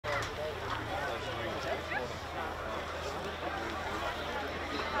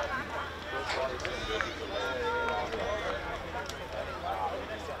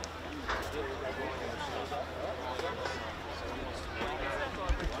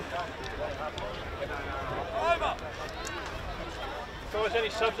Guys,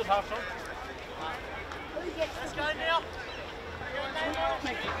 any subs at half time? Let's go now.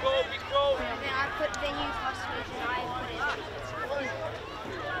 Big goal. Then I put venues hostage and I put it.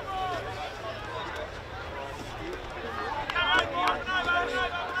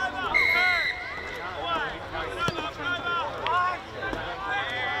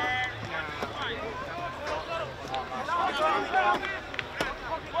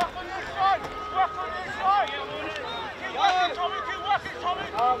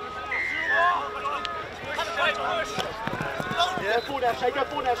 Go forward now, Shay. Go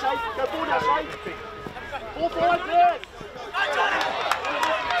forward now, Shay. Go forward now, Shay. Ball forward, yes.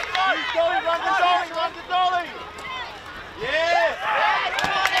 Use dolly, run the dolly, run the dolly. Yes.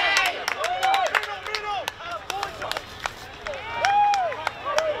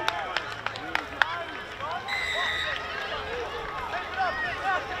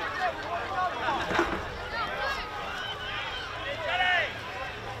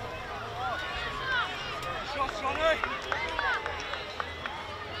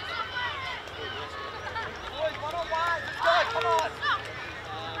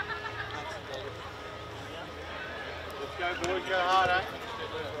 Boys, go hard, eh?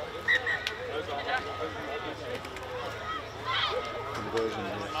 Conversion.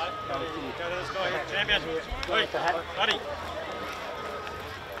 Go to this guy here. Champion. Oi, buddy.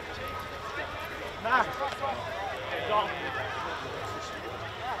 Nah.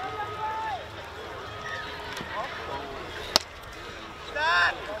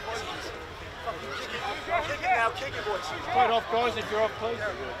 Start! Kick it now, kick it, boys. Quite off, guys, if you're off, please.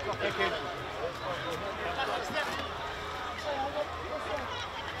 Thank you.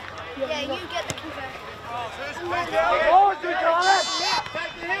 Yeah, you get the kicker. Oh, good time!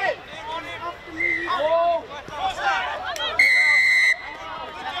 Take the hit! Oh!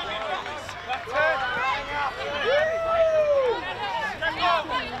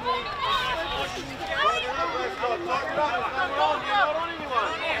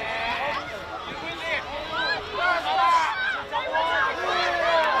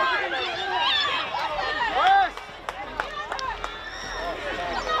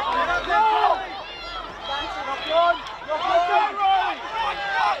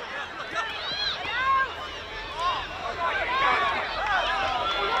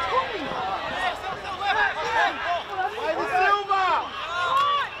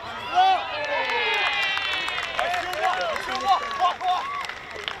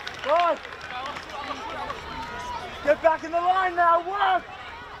 Get back in the line now, work!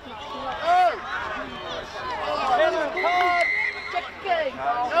 Oh!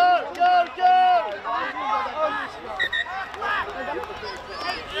 Go, go, go!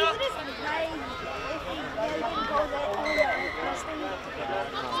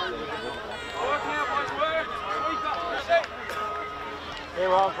 Hey,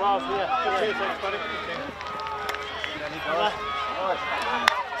 we're on class here. Cheers, thanks, buddy.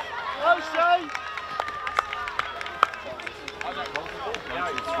 Go, Shay!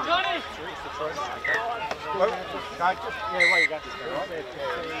 Johnny! Yeah, where you got this guy, right?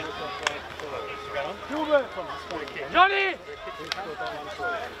 Johnny!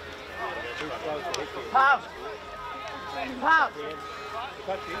 Pav! Pav!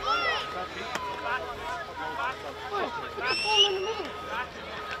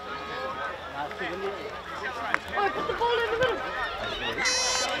 Oh, put the ball in the middle.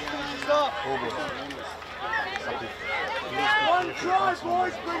 Stop! One try,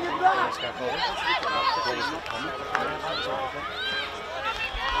 boys, bring it back!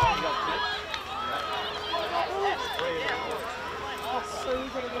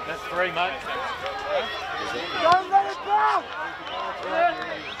 That's 3, mate. Don't let it go!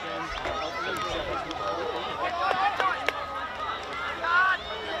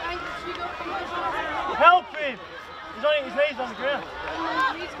 Help him! He's on his knees on the ground.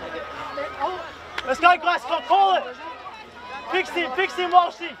 Let's go, Glasgow, call it! Fix him,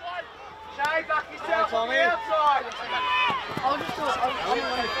 Walshy! Shay, back yourself on the outside! I'll just do it. Go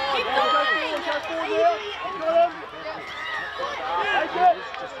forward here! Got him! Take it!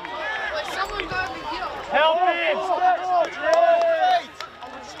 Wait, someone go over here. Help him!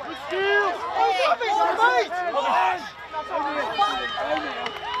 Good steal! Oh, mate!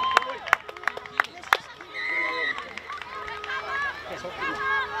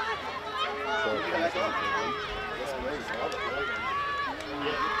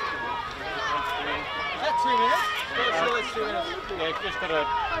 Is that 2 minutes? Surely it's 2 minutes. Yeah, just got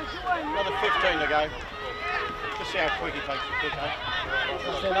another 15 to go. Just see how quick he takes the kick, eh?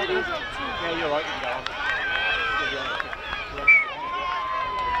 Yeah, you're right, you can go on.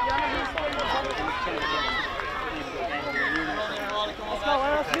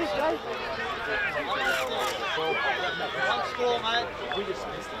 mate. We just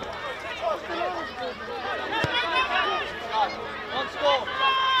missed it. One score.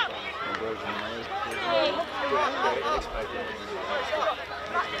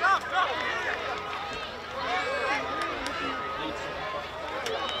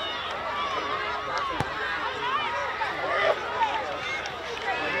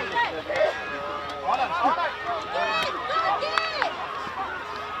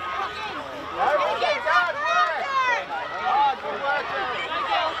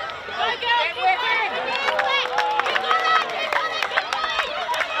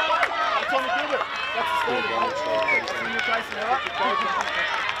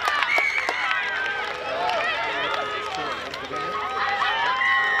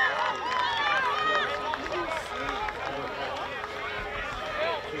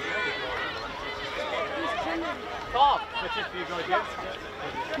 That's it for you guys, yeah?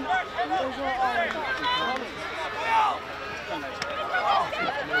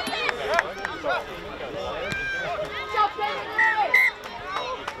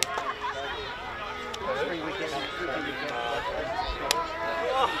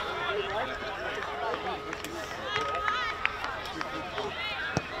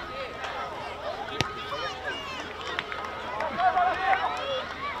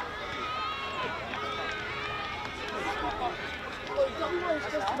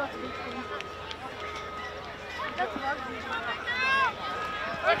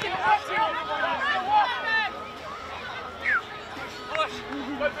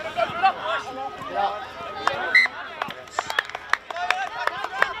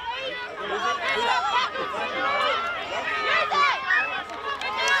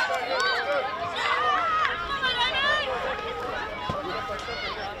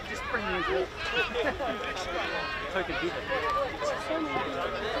 Just bring me in. So I can do that.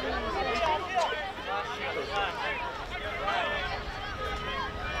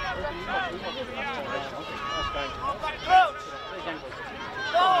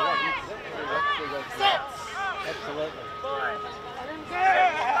 Absolutely.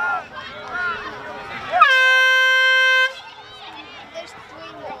 There's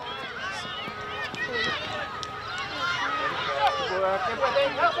 3 more.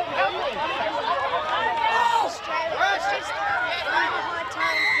 Australia is just having a hard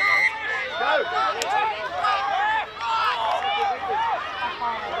time.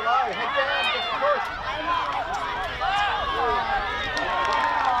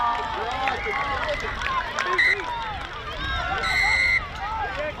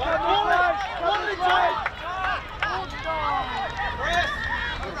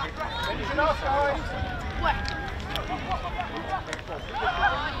 Finish it off, guys.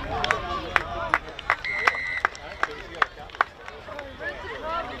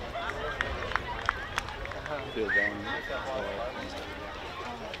 Feel down.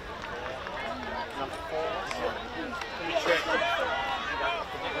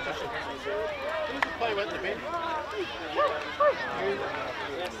 Who's the player went to the bin?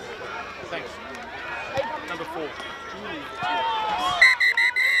 Thanks. Number 4.